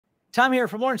Tom here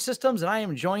from Lawrence Systems, and I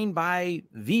am joined by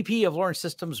VP of Lawrence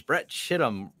Systems, Brett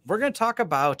Chittum. We're going to talk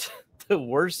about the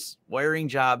worst wiring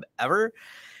job ever,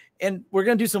 and we're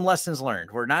going to do some lessons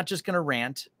learned. We're not just going to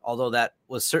rant, although that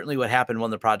was certainly what happened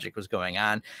when the project was going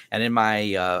on. And in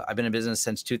my, I've been in business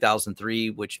since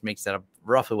 2003, which makes that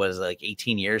roughly what is like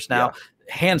 18 years now.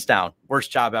 Yeah. Hands down, worst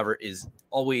job ever is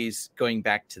always going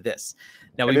back to this.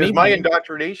 Now, and there's my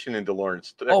indoctrination into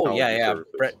Lawrence. Oh, yeah.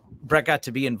 Brett got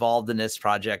to be involved in this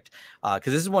project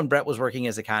because this is when Brett was working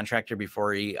as a contractor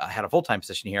before he had a full-time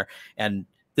position here. And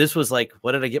this was like,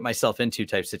 what did I get myself into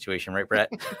type situation, right, Brett?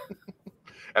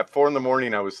 At 4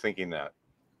 a.m, I was thinking that.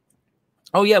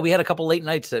 Oh, yeah. We had a couple late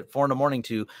nights at 4 a.m.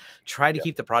 to try to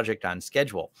keep the project on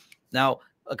schedule. Now,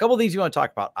 a couple of things you want to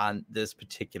talk about on this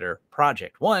particular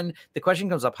project. One, the question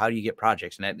comes up, how do you get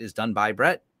projects? And that is done by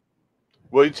Brett.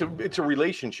 Well, it's a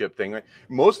relationship thing. Right?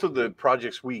 Most of the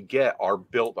projects we get are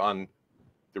built on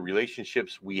the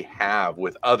relationships we have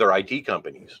with other IT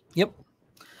companies. Yep.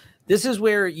 This is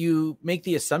where you make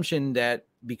the assumption that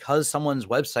because someone's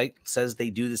website says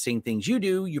they do the same things you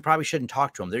do, you probably shouldn't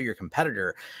talk to them. They're your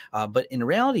competitor. But in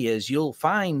reality is you'll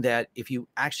find that if you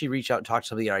actually reach out and talk to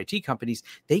some of the IT companies,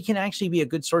 they can actually be a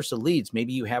good source of leads.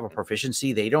 Maybe you have a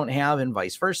proficiency they don't have and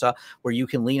vice versa, where you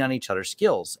can lean on each other's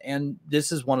skills. And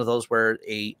this is one of those where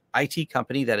a IT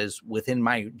company that is within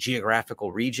my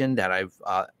geographical region that I've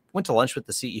went to lunch with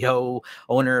the CEO,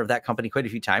 owner of that company quite a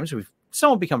few times. We've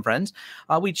somewhat become friends.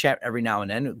 We chat every now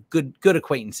and then. Good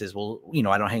acquaintances. Well,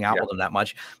 I don't hang out with them that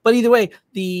much. But either way,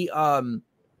 the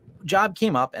job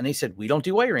came up and they said, we don't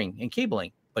do wiring and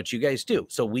cabling, but you guys do.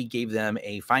 So we gave them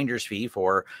a finder's fee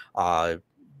for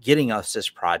getting us this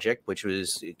project, which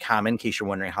was common in case you're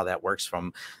wondering how that works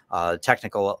from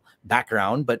technical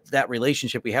background. But that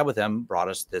relationship we had with them brought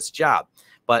us this job.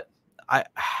 But I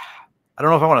don't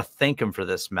know if I want to thank him for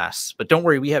this mess, but don't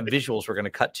worry. We have visuals we're going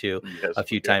to cut to a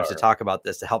few times to talk about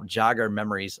this to help jog our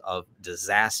memories of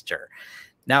disaster.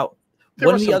 Now, there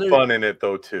was some fun in it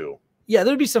though, too. Yeah,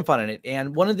 there'd be some fun in it.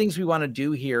 And one of the things we want to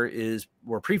do here is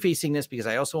we're prefacing this because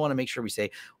I also want to make sure we say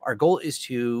our goal is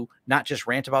to not just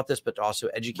rant about this, but to also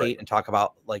educate and talk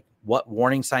about like what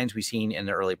warning signs we've seen in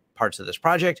the early parts of this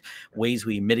project, ways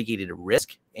we mitigated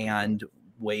risk, and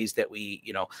ways that we,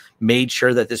 made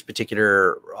sure that this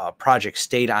particular project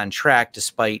stayed on track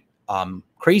despite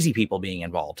crazy people being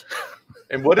involved.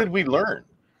 And what did we learn?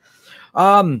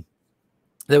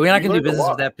 That we're not going to do business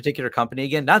with that particular company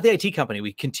again. Not the IT company.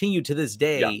 We continue to this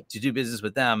day to do business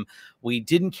with them. We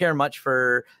didn't care much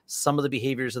for some of the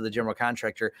behaviors of the general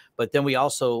contractor, but then we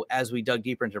also, as we dug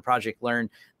deeper into the project, learned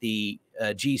the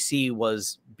GC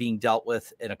was being dealt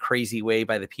with in a crazy way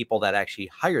by the people that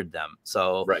actually hired them.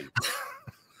 So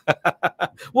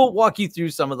we'll walk you through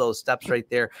some of those steps right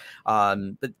there.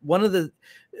 But one of the,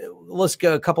 let's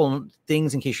go a couple of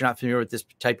things in case you're not familiar with this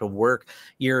type of work.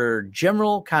 Your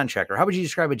general contractor, how would you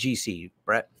describe a GC,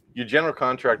 Brett? Your general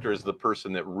contractor is the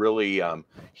person that really,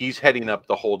 he's heading up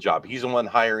the whole job. He's the one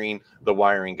hiring the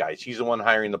wiring guys. He's the one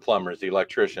hiring the plumbers, the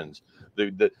electricians,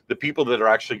 the people that are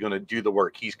actually going to do the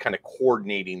work. He's kind of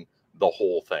coordinating the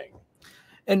whole thing.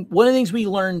 And one of the things we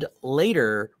learned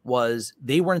later was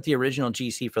they weren't the original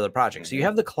GC for the project. So you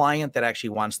have the client that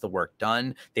actually wants the work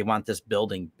done. They want this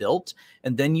building built.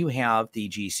 And then you have the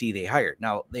GC they hired.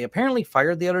 Now, they apparently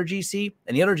fired the other GC,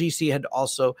 and the other GC had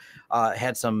also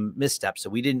had some missteps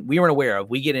that we weren't aware of.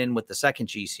 We get in with the second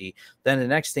GC. Then the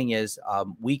next thing is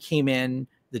we came in,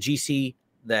 the GC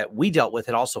that we dealt with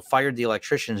had also fired the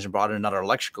electricians and brought in another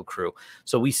electrical crew.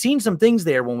 So we seen some things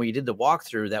there when we did the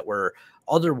walkthrough that were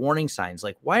other warning signs.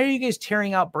 Like, why are you guys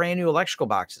tearing out brand new electrical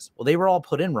boxes? Well, they were all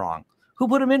put in wrong. Who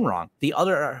put them in wrong? The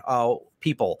other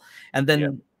people. And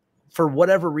then for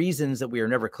whatever reasons that we were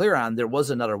never clear on, there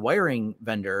was another wiring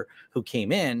vendor who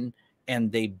came in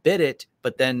and they bid it,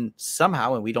 but then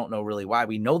somehow, and we don't know really why,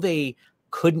 we know they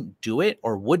couldn't do it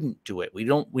or wouldn't do it. We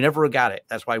never got it.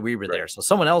 That's why we were there. So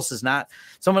someone else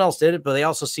did it, but they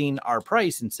also seen our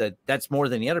price and said, that's more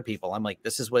than the other people. I'm like,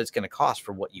 this is what it's going to cost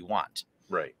for what you want.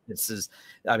 Right.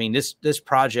 This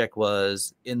project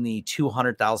was in the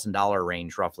 $200,000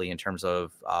 range, roughly, in terms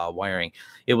of wiring.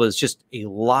 It was just a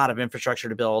lot of infrastructure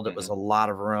to build. It was a lot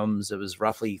of rooms. It was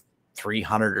roughly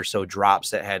 300 or so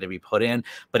drops that had to be put in,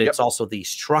 but it's also the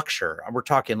structure. We're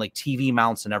talking like TV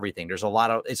mounts and everything. There's a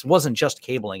lot of, it wasn't just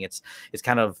cabling. It's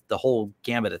kind of the whole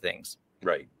gamut of things.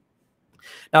 Right.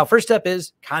 Now, first step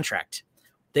is contract.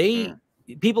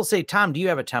 People say, Tom, do you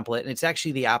have a template? And it's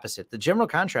actually the opposite. The general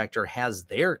contractor has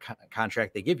their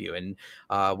contract they give you. And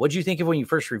what do you think of when you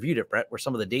first reviewed it, Brett? Were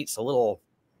some of the dates a little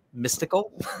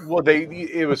mystical? Well,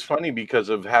 it was funny because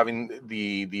of having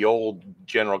the old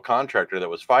general contractor that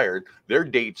was fired. Their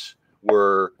dates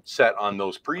were set on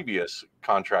those previous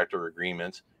contractor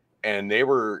agreements, and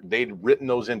they'd written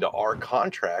those into our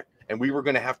contract, and we were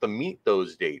going to have to meet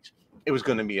those dates. It was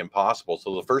going to be impossible.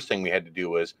 So the first thing we had to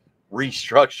do was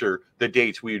restructure the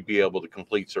dates we would be able to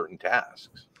complete certain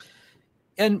tasks.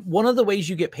 And one of the ways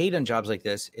you get paid on jobs like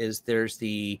this is there's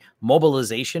the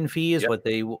mobilization fee is what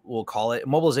they will call it.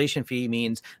 Mobilization fee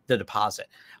means the deposit.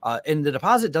 And the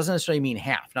deposit doesn't necessarily mean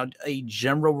half. Now, a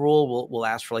general rule will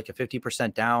ask for like a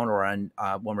 50% down, or on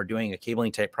when we're doing a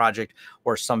cabling type project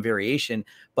or some variation.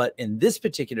 But in this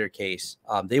particular case,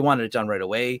 they wanted it done right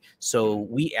away. So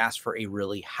we asked for a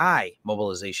really high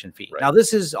mobilization fee. Now,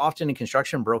 this is often in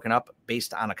construction broken up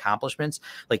based on accomplishments.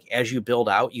 Like as you build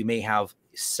out, you may have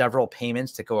several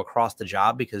payments that go across the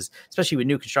job, because especially with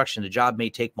new construction, the job may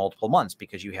take multiple months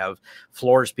because you have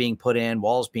floors being put in,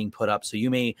 walls being put up. So you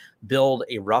may build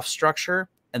a rough structure,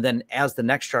 and then as the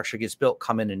next structure gets built,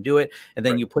 come in and do it. And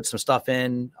then you put some stuff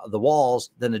in the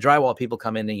walls, then the drywall people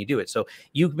come in and you do it. So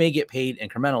you may get paid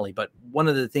incrementally. But one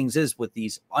of the things is with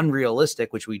these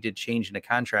unrealistic, which we did change in the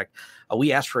contract,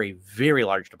 we asked for a very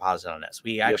large deposit on this.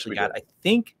 We actually got, I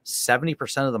think,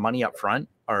 70% of the money up front,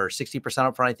 or 60%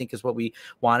 up front, I think is what we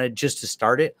wanted just to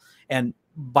start it. And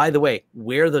by the way,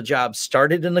 where the job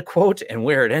started in the quote and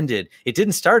where it ended, it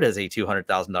didn't start as a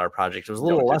 $200,000 project. It was a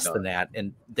little less than that.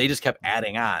 And they just kept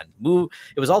adding on.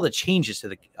 It was all the changes to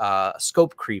the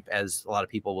scope creep, as a lot of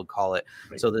people would call it.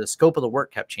 So the scope of the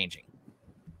work kept changing.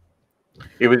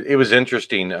 It was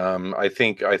interesting. I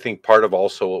think part of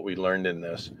also what we learned in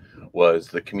this was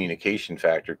the communication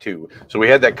factor too. So we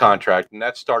had that contract, and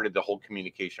that started the whole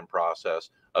communication process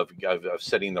of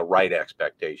setting the right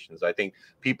expectations. I think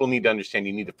people need to understand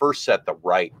you need to first set the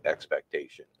right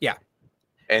expectation. Yeah.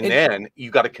 And then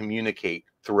you got to communicate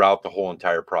throughout the whole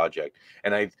entire project.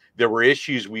 And there were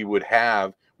issues we would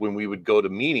have when we would go to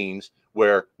meetings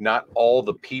where not all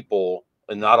the people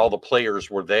and not all the players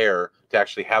were there to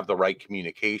actually have the right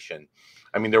communication.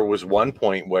 I mean, there was one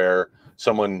point where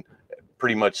someone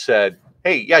pretty much said,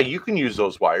 hey, yeah, you can use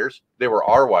those wires. They were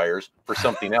our wires for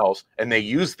something else, and they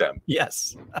used them.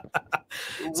 Yes.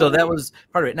 So that was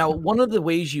part of it. Now, one of the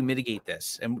ways you mitigate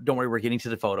this, and don't worry, we're getting to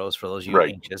the photos for those of you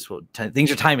anxious. Well,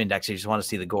 things are time indexed. You just want to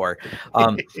see the gore.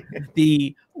 One of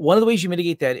the ways you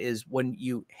mitigate that is when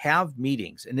you have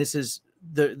meetings, and this is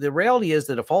the reality is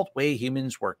the default way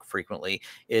humans work frequently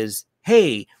is,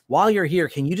 hey, while you're here,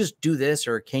 can you just do this,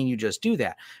 or can you just do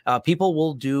that? People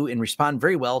will do and respond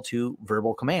very well to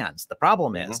verbal commands. The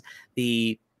problem is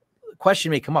the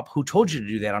question may come up, who told you to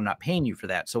do that? I'm not paying you for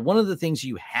that. So one of the things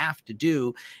you have to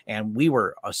do, and we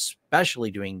were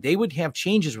especially doing, they would have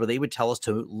changes where they would tell us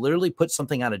to literally put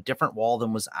something on a different wall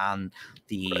than was on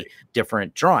the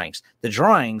different drawings. The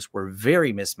drawings were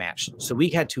very mismatched. So we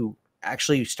had to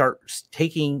actually start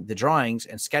taking the drawings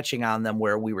and sketching on them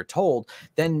where we were told.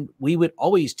 Then we would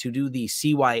always, to do the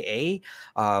CYA,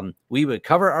 we would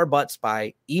cover our butts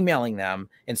by emailing them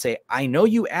and say, I know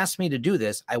you asked me to do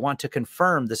this. I want to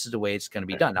confirm this is the way it's going to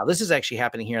be done. Now, this is actually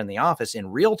happening here in the office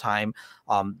in real time.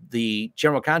 The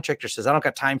general contractor says, I don't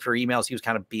got time for emails. He was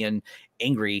kind of being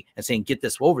angry and saying, get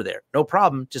this over there. No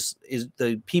problem. Just is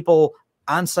the people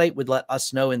on site would let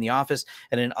us know in the office,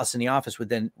 and then us in the office would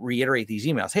then reiterate these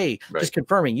emails. Hey, just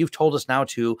confirming, you've told us now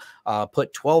to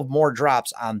put 12 more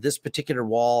drops on this particular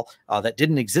wall that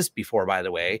didn't exist before, by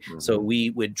the way. So we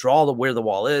would draw where the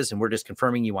wall is, and we're just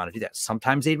confirming you want to do that.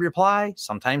 Sometimes they'd reply,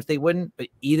 sometimes they wouldn't, but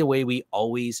either way, we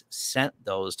always sent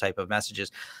those type of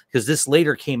messages, because this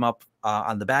later came up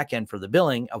on the back end for the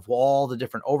billing of all the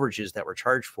different overages that were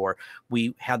charged for.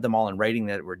 We had them all in writing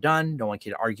that were done. No one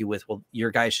could argue with, well, your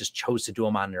guys just chose to do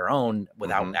them on their own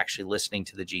without actually listening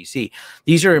to the GC.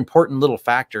 These are important little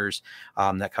factors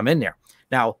that come in there.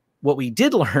 Now, what we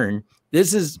did learn,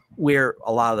 this is where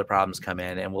a lot of the problems come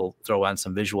in, and we'll throw on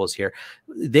some visuals here.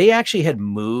 They actually had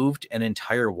moved an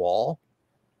entire wall,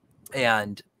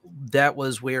 and that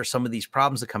was where some of these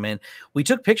problems have come in. We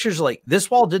took pictures like this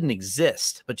wall didn't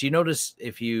exist, but you notice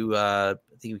if you, I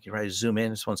think we can probably zoom in.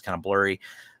 This one's kind of blurry.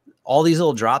 All these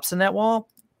little drops in that wall.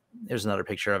 There's another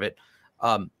picture of it.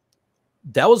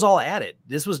 That was all added.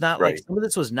 This was not like, some of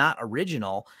this was not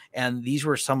original. And these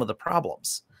were some of the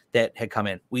problems that had come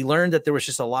in. We learned that there was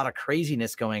just a lot of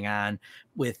craziness going on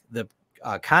with the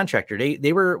contractor.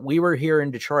 We were here in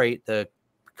Detroit, the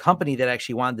company that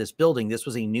actually wanted this building. This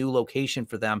was a new location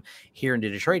for them here in the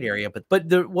Detroit area. But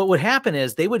what would happen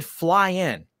is they would fly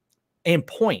in and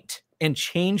point and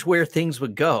change where things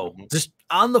would go just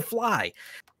on the fly.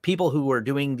 People who were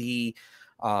doing the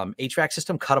HVAC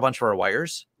system cut a bunch of our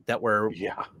wires that were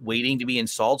waiting to be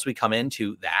installed. So we come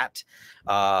into that.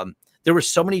 There were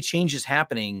so many changes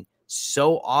happening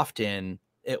so often.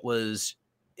 It was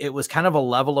it was kind of a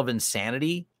level of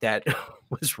insanity that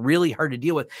was really hard to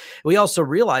deal with. We also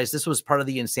realized this was part of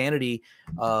the insanity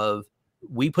of,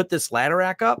 we put this ladder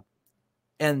rack up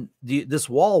and this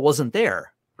wall wasn't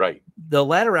there. Right. The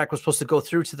ladder rack was supposed to go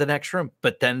through to the next room,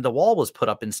 but then the wall was put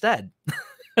up instead.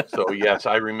 So yes,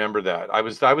 I remember that. I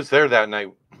was there that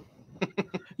night.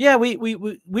 Yeah, we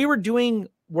were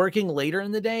working later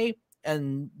in the day,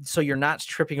 and so you're not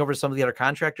tripping over some of the other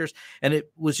contractors. And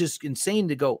it was just insane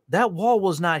to go, that wall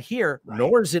was not here, Right.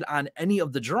 nor is it on any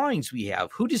of the drawings we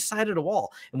have. Who decided a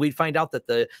wall? And we'd find out that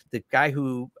the guy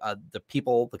who,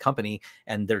 the company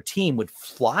and their team would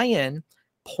fly in,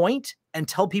 point, and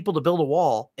tell people to build a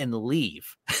wall and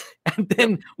leave. And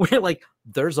then we're like,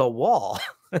 there's a wall.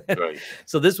 Right.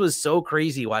 So this was so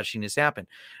crazy watching this happen.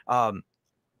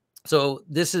 So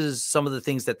this is some of the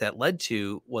things that led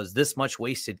to, was this much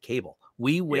wasted cable.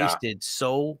 We wasted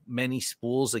so many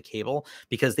spools of cable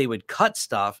because they would cut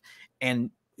stuff,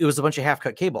 and it was a bunch of half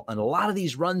cut cable. And a lot of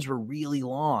these runs were really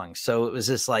long. So it was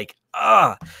just like,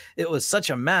 it was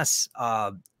such a mess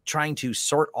trying to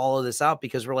sort all of this out,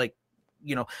 because we're like,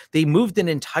 you know, they moved an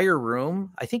entire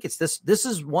room. I think it's this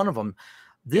is one of them.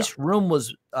 This room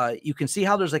was, you can see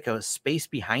how there's like a space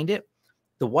behind it.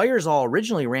 The wires all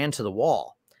originally ran to the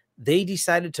wall. They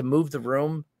decided to move the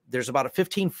room. There's about a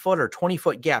 15-foot or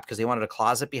 20-foot gap because they wanted a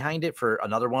closet behind it for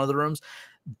another one of the rooms.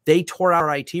 They tore out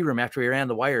our IT room after we ran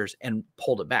the wires and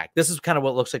pulled it back. This is kind of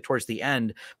what it looks like towards the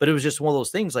end, but it was just one of those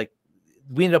things. Like,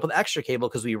 we ended up with extra cable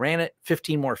because we ran it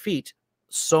 15 more feet.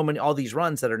 So many, all these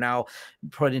runs that are now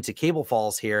put into cable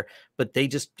falls here, but they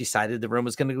just decided the room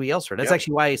was going to be elsewhere. That's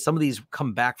actually why some of these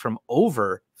come back from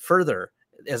over further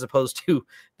as opposed to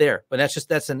there. But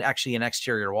that's actually an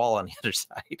exterior wall on the other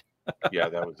side. Yeah,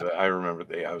 that was, I remember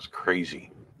that was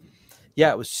crazy.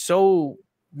 Yeah, it was so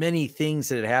many things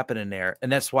that had happened in there.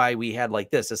 And that's why we had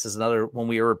like this is another, when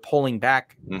we were pulling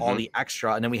back all the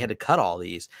extra, and then we had to cut all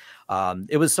these.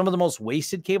 It was some of the most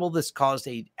wasted cable. This caused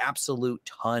a absolute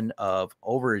ton of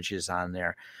overages on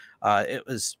there. It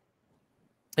was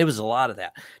a lot of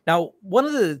that. Now, one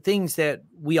of the things that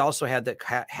we also had that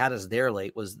had us there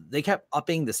late was they kept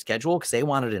upping the schedule because they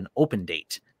wanted an open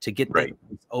date to get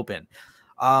things open.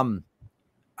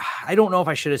 I don't know if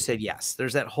I should have said yes.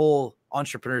 There's that whole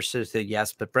entrepreneur said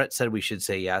yes, but Brett said we should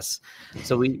say yes.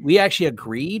 So we actually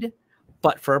agreed,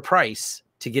 but for a price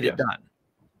to get it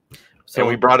done. So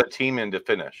we brought a team in to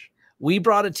finish. We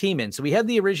brought a team in. So we had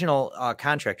the original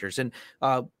contractors. And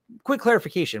quick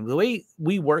clarification, the way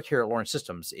we work here at Lawrence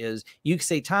Systems is you can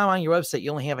say, Tom, on your website, you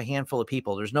only have a handful of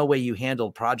people. There's no way you handle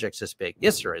projects this big.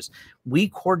 Yes, there is. We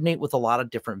coordinate with a lot of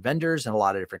different vendors and a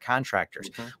lot of different contractors.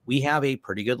 We have a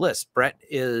pretty good list. Brett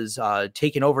is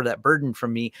taking over that burden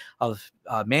from me of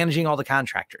managing all the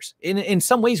contractors. In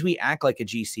some ways, we act like a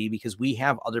GC because we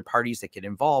have other parties that get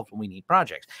involved when we need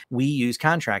projects. We use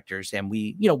contractors, and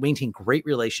we, maintain great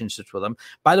relationships with them.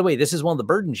 By the way, this is one of the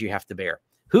burdens you have to bear.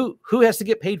 Who has to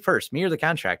get paid first, me or the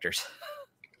contractors?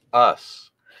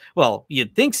 Us. Well,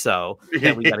 you'd think so,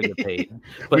 that we got to get paid.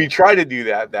 But we try to do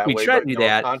that way. We try to do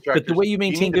that. But the way you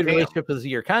maintain good relationship with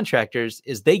your contractors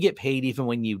is they get paid even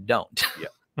when you don't.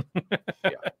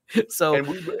 So,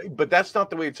 but that's not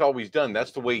the way it's always done.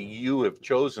 That's the way you have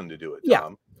chosen to do it,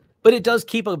 Tom. But it does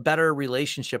keep a better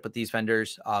relationship with these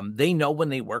vendors. They know when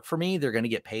they work for me, they're going to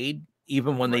get paid,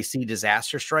 even when they see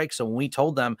disaster strikes. So when we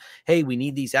told them, hey, we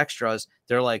need these extras,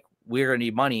 they're like, we're going to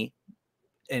need money.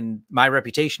 And my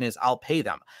reputation is I'll pay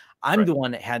them. I'm the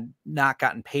one that had not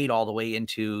gotten paid all the way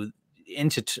into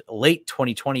late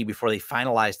 2020 before they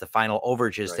finalized the final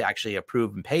overages to actually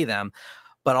approve and pay them.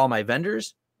 But all my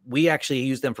vendors, we actually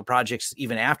use them for projects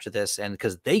even after this. And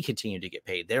because they continue to get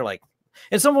paid, they're like,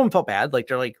 and some of them felt bad. Like,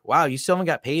 they're like, wow, you still haven't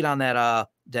got paid on that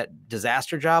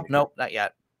disaster job? Nope, not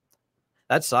yet.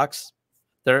 That sucks.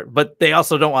 But they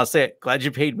also don't want to say it. Glad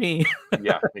you paid me.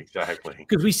 Yeah, exactly.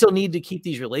 Because we still need to keep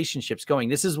these relationships going.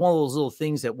 This is one of those little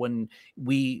things that when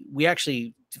we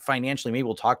actually financially, maybe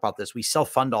we'll talk about this, we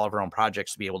self-fund all of our own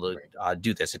projects to be able to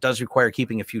do this. It does require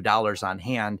keeping a few dollars on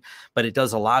hand, but it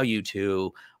does allow you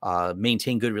to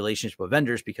maintain good relationships with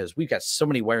vendors, because we've got so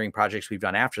many wiring projects we've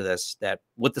done after this that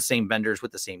with the same vendors,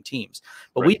 with the same teams.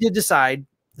 But we did decide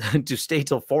to stay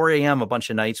till 4 a.m. a bunch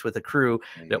of nights with a crew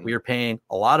that we were paying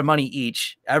a lot of money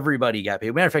each. Everybody got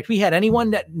paid. Matter of fact, we had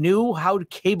anyone that knew how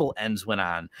cable ends went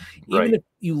on, even if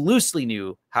you loosely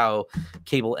knew how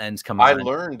cable ends come on. I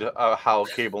learned how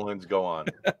cable ends go on.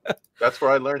 That's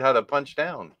where I learned how to punch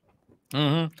down.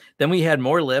 Then we had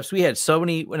more lifts. We had so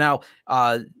many. Now,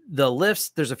 the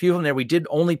lifts, there's a few of them there. We did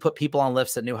only put people on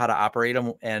lifts that knew how to operate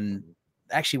them. And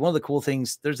actually, one of the cool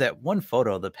things, there's that one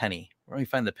photo, the penny. Where do we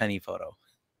find the penny photo?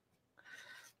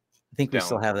 I think we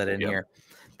still have that in here.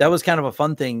 that was kind of a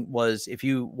fun thing. Was if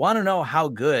you want to know how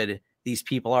good these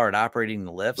people are at operating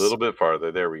the lifts, a little bit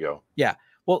farther. There we go. Yeah.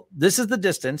 Well, this is the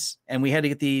distance, and we had to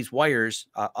get these wires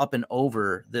up and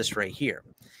over this right here.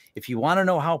 If you want to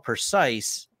know how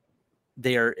precise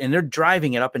they are, and they're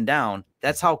driving it up and down,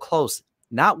 that's how close.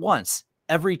 Not once,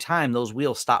 every time those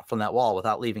wheels stop from that wall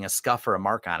without leaving a scuff or a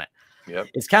mark on it. Yep.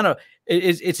 It's kind of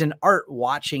it's an art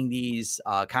watching these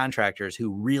contractors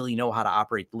who really know how to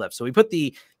operate the lift. So we put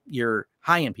your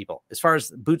high-end people. As far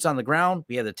as boots on the ground,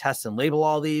 we had to test and label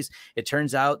all these. It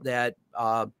turns out that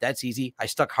that's easy. I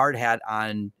stuck hard hat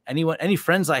on any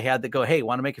friends I had that go, hey,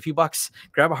 want to make a few bucks?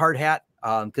 Grab a hard hat,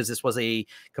 because this was a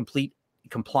complete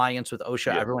compliance with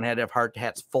OSHA. Yep. Everyone had to have hard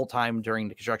hats full time during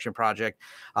the construction project,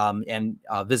 and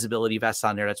visibility vests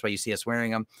on there. That's why you see us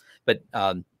wearing them. But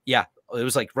yeah, it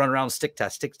was like run around stick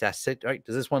test, right?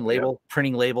 Does this one label,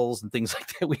 printing labels and things like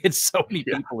that? We had so many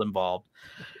people involved.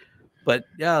 But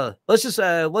yeah, let's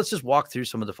just walk through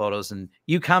some of the photos, and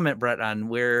you comment, Brett, on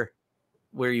where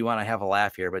you want to have a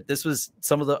laugh here. But this was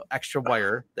some of the extra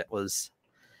wire that was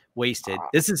wasted.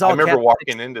 This is all. I remember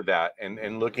walking into that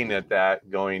and looking at that,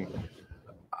 going,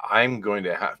 I'm going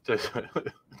to have to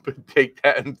take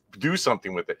that and do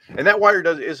something with it. And that wire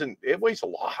it weighs a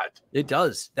lot. It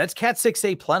does. That's Cat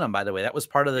 6A plenum, by the way. That was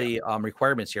part of the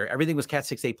requirements here. Everything was Cat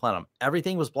 6A plenum.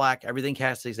 Everything was black. Everything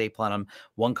Cat 6A plenum.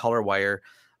 One color wire.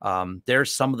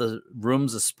 There's some of the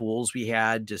rooms of spools we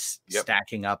had just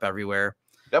stacking up everywhere.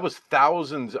 That was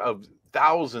thousands of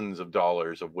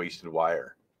dollars of wasted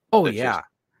wire. Oh, yeah.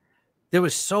 There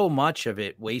was so much of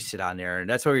it wasted on there. And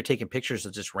that's why we were taking pictures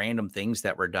of just random things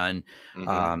that were done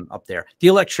up there. The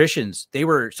electricians,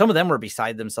 some of them were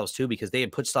beside themselves too, because they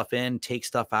had put stuff in, take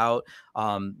stuff out.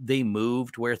 They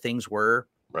moved where things were.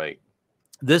 Right.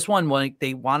 This one, when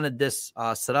they wanted this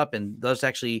set up, and there's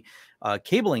actually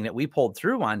cabling that we pulled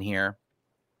through on here.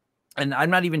 And I'm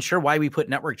not even sure why we put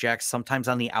network jacks sometimes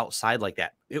on the outside like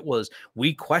that.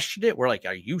 We questioned it. We're like,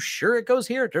 are you sure it goes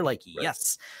here? They're like,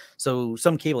 yes. So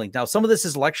some cabling. Now, some of this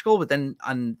is electrical, but then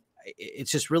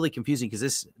it's just really confusing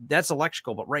because that's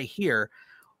electrical. But right here,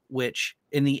 which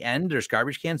in the end, there's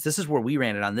garbage cans. This is where we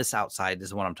ran it on this outside. This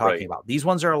is what I'm talking about. These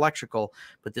ones are electrical,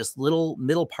 but this little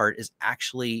middle part is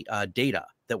actually data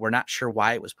that we're not sure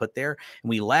why it was put there. And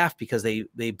we laughed because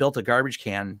they built a garbage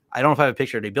can. I don't know if I have a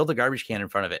picture. They built a garbage can in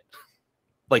front of it.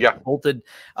 Bolted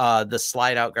the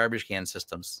slide out garbage can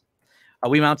systems.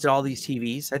 We mounted all these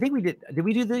TVs. I think we did. Did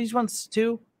we do these ones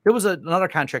too? There was another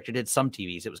contractor did some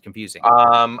TVs. It was confusing.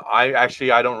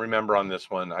 I don't remember on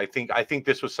this one. I think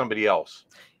this was somebody else.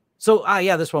 So,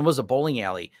 yeah, this one was a bowling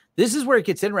alley. This is where it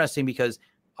gets interesting because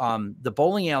the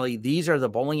bowling alley, these are the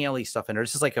bowling alley stuff in there.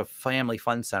 This is like a family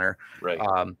fun center. Right.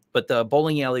 But the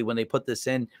bowling alley, when they put this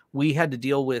in, we had to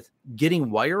deal with getting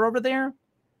wire over there,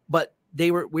 but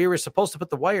we were supposed to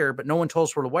put the wire, but no one told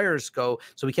us where the wires go.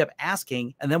 So we kept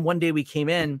asking. And then one day we came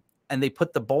in and they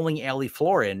put the bowling alley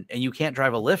floor in, and you can't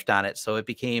drive a lift on it. So it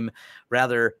became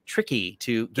rather tricky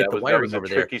to get the wiring over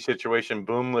there. Tricky situation.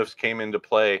 Boom lifts came into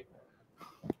play.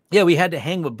 Yeah, we had to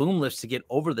hang with boom lifts to get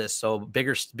over this. So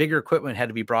bigger equipment had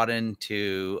to be brought in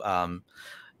to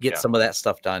get some of that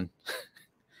stuff done.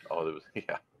 Oh, there was,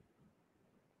 yeah.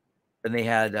 And they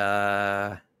had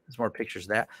there's more pictures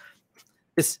of that.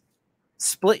 This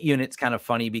split unit's kind of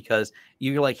funny because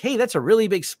you're like, hey, that's a really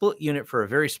big split unit for a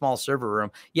very small server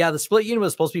room. Yeah, the split unit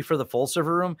was supposed to be for the full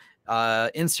server room.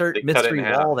 Insert mystery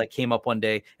wall that came up one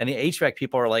day, and the HVAC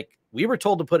people are like, we were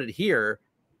told to put it here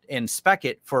and spec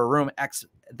it for a room X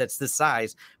that's this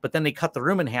size, but then they cut the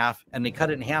room in half, and they cut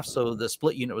it in half so the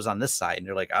split unit was on this side. And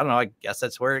they're like, I don't know, I guess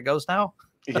that's where it goes now.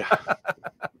 Yeah.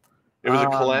 It was a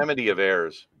calamity of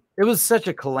errors. It was such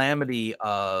a calamity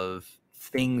of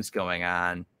things going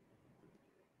on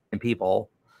and people.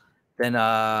 Then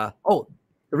the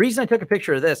reason I took a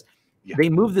picture of this, they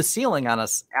moved the ceiling on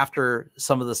us after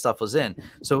some of the stuff was in.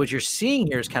 So what you're seeing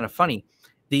here is kind of funny.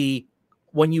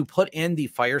 When you put in the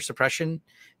fire suppression,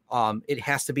 it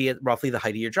has to be at roughly the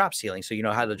height of your drop ceiling. So you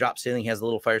know how the drop ceiling has the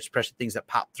little fire suppression things that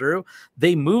pop through.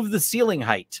 They moved the ceiling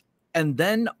height, and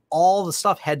then all the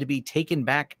stuff had to be taken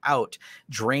back out,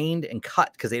 drained, and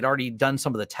cut because they'd already done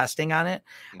some of the testing on it.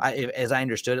 As I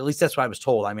understood, at least that's what I was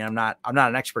told. I mean, I'm not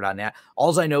an expert on that.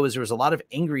 All I know is there was a lot of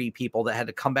angry people that had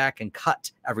to come back and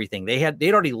cut everything.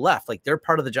 They'd already left, like their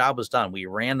part of the job was done. We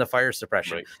ran the fire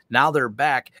suppression. Right. Now they're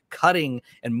back cutting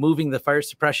and moving the fire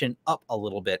suppression up a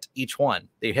little bit. Each one,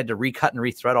 they had to recut and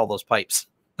rethread all those pipes.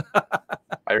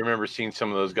 I remember seeing some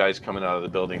of those guys coming out of the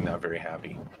building not very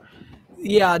happy.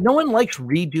 Yeah, no one likes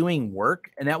redoing work,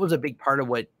 and that was a big part of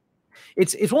what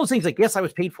It's one of those things like, yes, I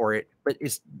was paid for it, but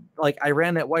it's like I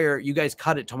ran that wire, you guys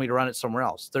cut it, told me to run it somewhere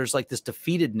else. There's like this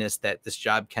defeatedness that this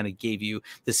job kind of gave you,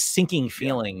 this sinking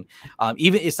feeling.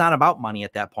 Even it's not about money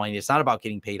at that point. It's not about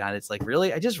getting paid on it. It's like,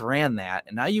 really, I just ran that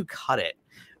and now you cut it.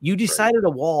 You decided a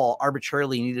wall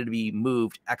arbitrarily needed to be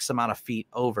moved X amount of feet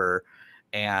over.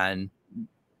 And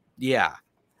yeah,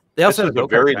 they also had a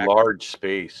very large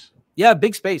space. Yeah,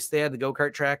 big space. They had the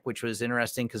go-kart track, which was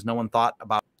interesting because no one thought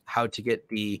about how to get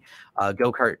the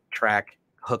go-kart track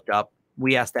hooked up.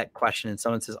 We asked that question and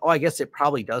someone says, oh, I guess it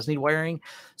probably does need wiring.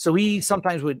 So we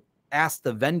sometimes would ask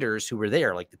the vendors who were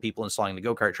there, like the people installing the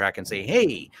go-kart track, and say,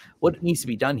 hey, what needs to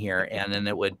be done here? And then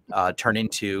it would turn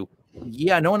into,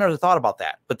 yeah, no one ever thought about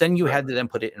that. But then you had to then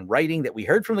put it in writing that we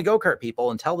heard from the go-kart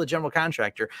people and tell the general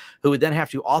contractor, who would then have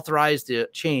to authorize the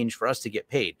change for us to get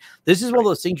paid. This is one of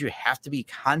those things you have to be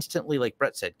constantly, like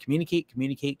Brett said, communicate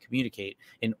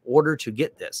in order to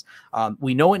get this.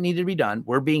 We know it needed to be done.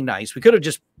 We're being nice. We could have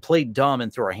just played dumb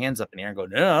and throw our hands up in the air and go,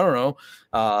 no, I don't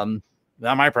know.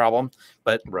 Not my problem.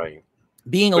 But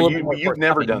being a little bit more, you've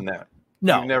never done that.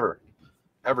 No, you've never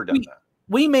ever done that.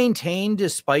 We maintain,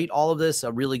 despite all of this,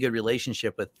 a really good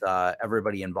relationship with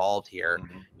everybody involved here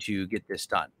to get this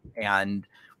done. And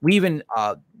we even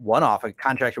one off a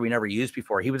contractor we never used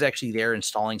before. He was actually there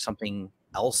installing something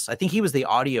else. I think he was the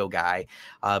audio guy,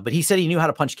 but he said he knew how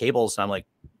to punch cables. And I'm like,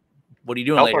 what are you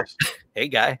doing later? Hey,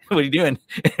 guy, what are you doing?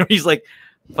 And he's like,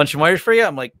 punching wires for you?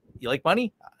 I'm like, you like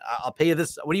money? I'll pay you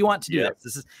this. What do you want to do?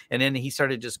 This is, and then he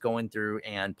started just going through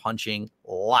and punching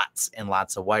lots and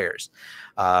lots of wires,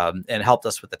 and helped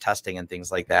us with the testing and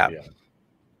things like that.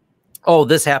 Oh,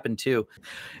 this happened too.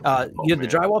 You had the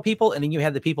drywall people, and then you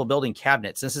had the people building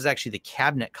cabinets. This is actually the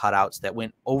cabinet cutouts that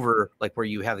went over, like where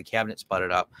you have the cabinets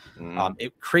butted up.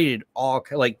 It created all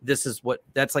like, this is what,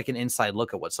 that's like an inside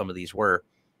look at what some of these were.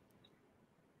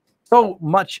 So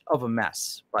much of a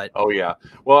mess, but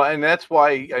well, and that's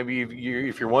why, I mean,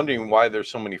 if you're wondering why there's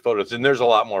so many photos, and there's a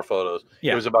lot more photos,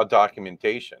 it was about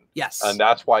documentation. And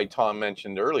that's why Tom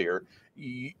mentioned earlier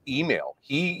email.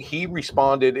 He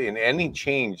responded in any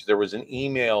change. There was an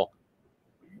email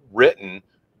written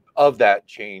of that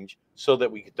change so that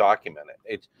we could document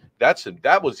it.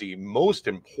 That was the most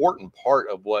important part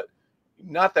of what,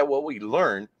 not that what we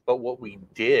learned, but what we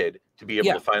did to be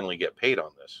able to finally get paid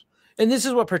on this. And this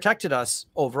is what protected us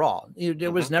overall.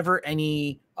 There was never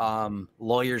any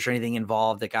lawyers or anything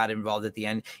involved that got involved at the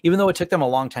end. Even though it took them a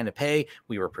long time to pay,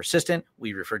 we were persistent.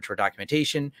 We referred to our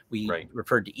documentation. We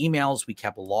referred to emails. We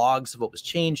kept logs of what was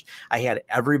changed. I had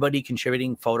everybody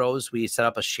contributing photos. We set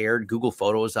up a shared Google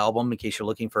Photos album in case you're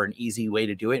looking for an easy way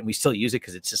to do it. And we still use it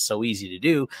because it's just so easy to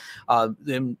do.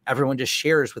 Then everyone just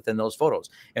shares within those photos.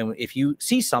 And if you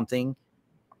see something,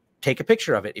 take a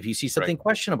picture of it. If you see something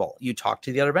questionable, you talk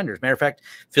to the other vendors. Matter of fact,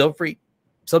 feel free.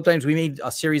 Sometimes we made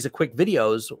a series of quick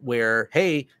videos where,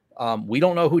 hey, we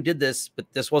don't know who did this, but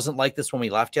this wasn't like this when we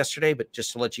left yesterday, but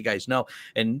just to let you guys know.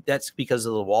 And that's because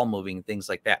of the wall moving, things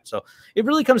like that. So it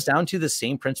really comes down to the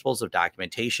same principles of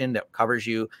documentation that covers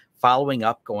you, following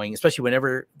up, going, especially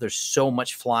whenever there's so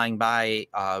much flying by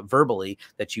verbally,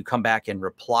 that you come back and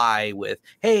reply with,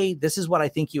 hey, this is what I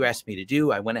think you asked me to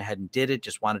do. I went ahead and did it.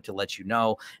 Just wanted to let you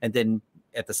know. And then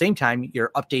at the same time,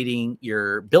 you're updating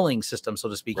your billing system, so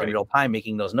to speak, in real time,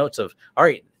 making those notes of, all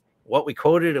right, what we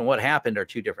quoted and what happened are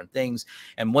two different things.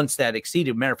 And once that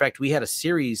exceeded, matter of fact, we had a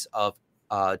series of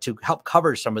to help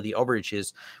cover some of the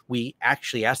overages. We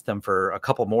actually asked them for a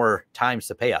couple more times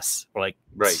to pay us. We're like,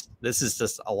 this is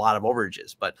just a lot of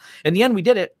overages. But in the end, we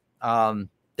did it.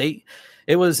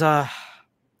 It was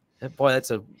boy, that's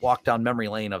a walk down memory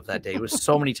lane of that day. It was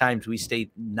so many times we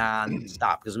stayed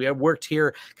nonstop because we had worked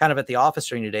here kind of at the office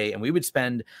during the day, and we would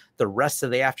spend the rest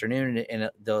of the afternoon in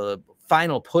the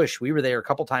final push. We were there a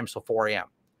couple times till 4 a.m.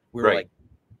 We were like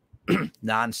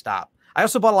nonstop. I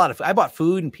also bought I bought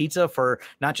food and pizza for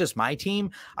not just my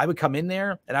team. I would come in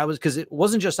there and because it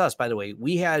wasn't just us, by the way.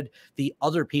 We had the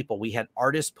other people. We had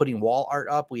artists putting wall art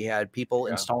up. We had people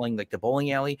installing like the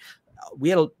bowling alley.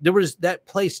 That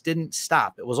place didn't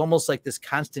stop. It was almost like this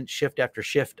constant shift after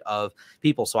shift of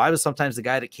people. So I was sometimes the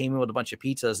guy that came in with a bunch of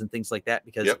pizzas and things like that,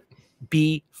 because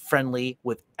be friendly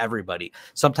with everybody.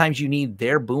 Sometimes you need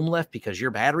their boom lift because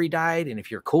your battery died. And if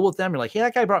you're cool with them, you're like, hey,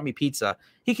 that guy brought me pizza.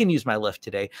 He can use my lift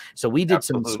today. So we did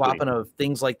some swapping of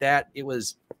things like that.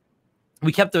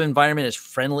 We kept the environment as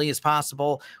friendly as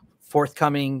possible,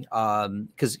 forthcoming,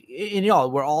 because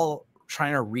we're all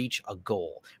trying to reach a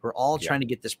goal. We're all trying to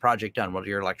get this project done. Whether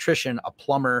you're an electrician, a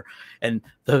plumber, and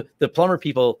the plumber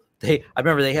people, I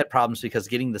remember they had problems because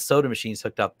getting the soda machines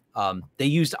hooked up. They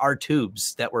used our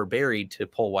tubes that were buried to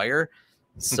pull wire.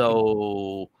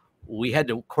 So we had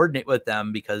to coordinate with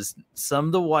them because some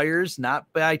of the wires, not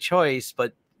by choice,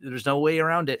 but there's no way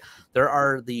around it. There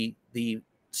are the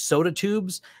soda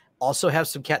tubes also have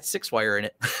some Cat 6 wire in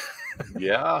it.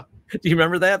 Yeah. Do you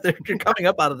remember that? They're coming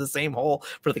up out of the same hole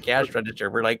for the cash register.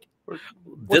 We're like,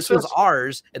 this was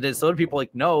ours. And then some people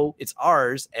like, no, it's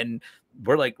ours. And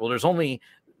we're like, well,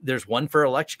 there's one for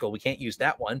electrical. We can't use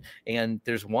that one. And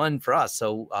there's one for us.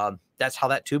 So that's how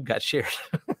that tube got shared.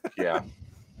 Yeah.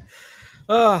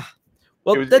 Well,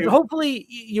 hopefully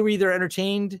you were either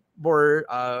entertained or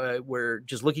we're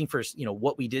just looking for,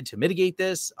 what we did to mitigate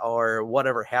this or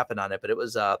whatever happened on it. But it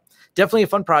was definitely a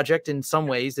fun project in some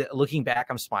ways. Looking back,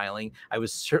 I'm smiling. I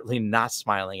was certainly not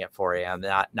smiling at 4 a.m.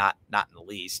 Not in the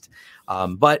least.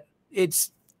 But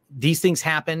these things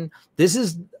happen. This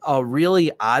is a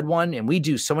really odd one. And we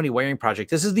do so many wiring projects.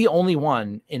 This is the only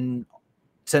one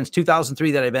since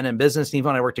 2003 that I've been in business. And even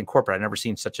when I worked in corporate, I've never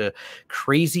seen such a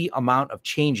crazy amount of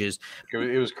changes.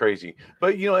 It was crazy.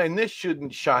 But, and this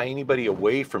shouldn't shy anybody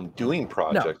away from doing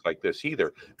projects like this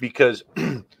either, because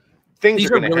things are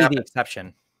going to really happen. The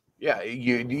exception. Yeah.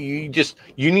 You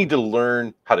need to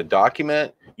learn how to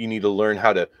document. You need to learn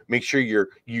how to make sure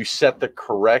you set the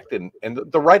correct and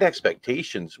the right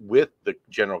expectations with the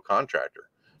general contractor.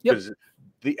 Because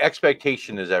the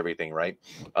expectation is everything, right?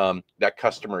 That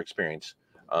customer experience.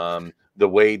 The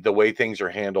way things are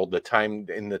handled, the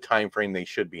time frame they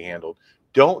should be handled.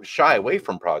 Don't shy away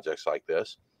from projects like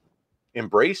this.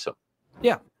 Embrace them.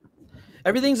 Yeah,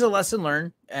 everything's a lesson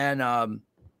learned, and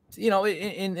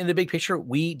in the big picture,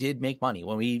 we did make money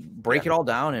when we break it all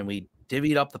down and we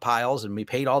divvied up the piles and we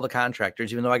paid all the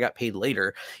contractors, even though I got paid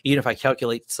later. Even if I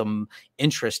calculate some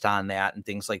interest on that and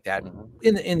things like that,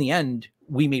 in the end,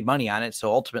 we made money on it.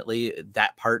 So ultimately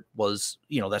that part was,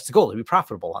 that's the goal, to be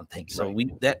profitable on things. So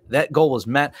that goal was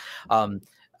met.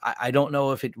 I don't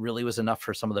know if it really was enough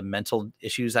for some of the mental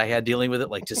issues I had dealing with it.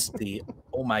 Like just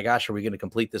oh my gosh, are we going to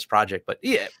complete this project? But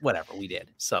yeah, whatever, we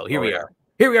did. So here we are.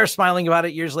 Here we are smiling about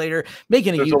it years later,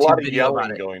 making a YouTube video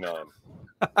about it. Going on.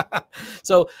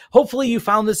 So hopefully you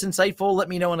found this insightful. Let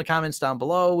me know in the comments down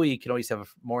below. We can always have a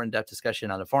more in-depth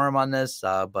discussion on the forum on this.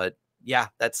 But yeah,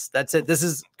 that's it. This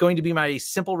is going to be my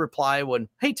simple reply when,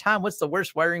 hey, Tom, what's the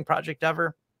worst wiring project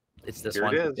ever? It's this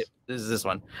one. This is this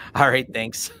one. All right.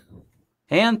 Thanks.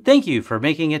 And thank you for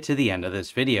making it to the end of this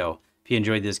video. If you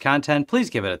enjoyed this content, please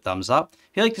give it a thumbs up.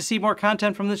 If you'd like to see more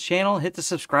content from this channel, hit the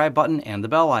subscribe button and the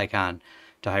bell icon.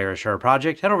 To hire a Sure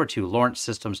project, head over to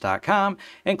lawrencesystems.com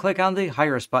and click on the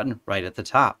Hire Us button right at the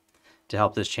top. To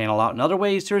help this channel out in other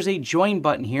ways, there's a Join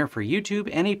button here for YouTube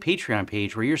and a Patreon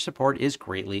page where your support is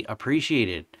greatly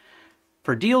appreciated.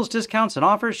 For deals, discounts, and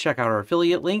offers, check out our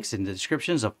affiliate links in the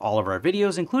descriptions of all of our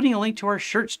videos, including a link to our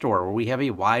shirt store where we have a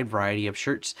wide variety of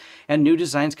shirts and new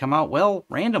designs come out,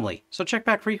 randomly, so check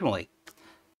back frequently.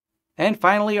 And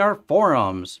finally, our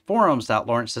forums.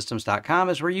 Forums.lawrencesystems.com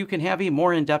is where you can have a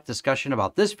more in-depth discussion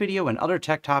about this video and other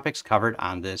tech topics covered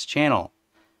on this channel.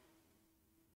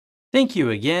 Thank you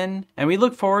again, and we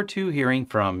look forward to hearing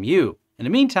from you. In the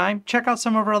meantime, check out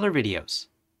some of our other videos.